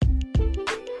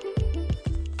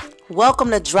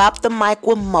Welcome to Drop the Mic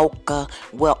with Mocha,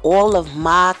 where all of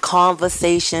my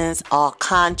conversations are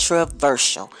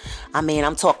controversial.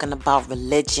 I'm talking about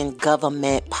religion,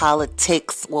 government,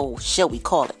 politics. Well, shall we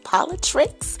call it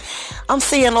politics? I'm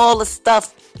saying all the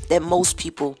stuff that most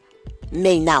people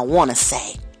may not want to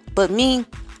say. But me,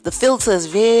 the filter is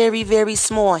very, very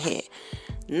small here.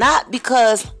 Not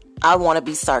because I want to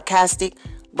be sarcastic,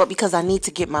 but because I need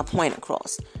to get my point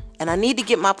across. And I need to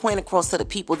get my point across to the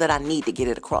people that I need to get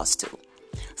it across to.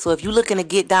 So if you're looking to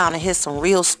get down and hit some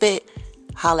real spit,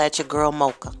 holla at your girl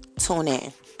Mocha. Tune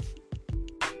in.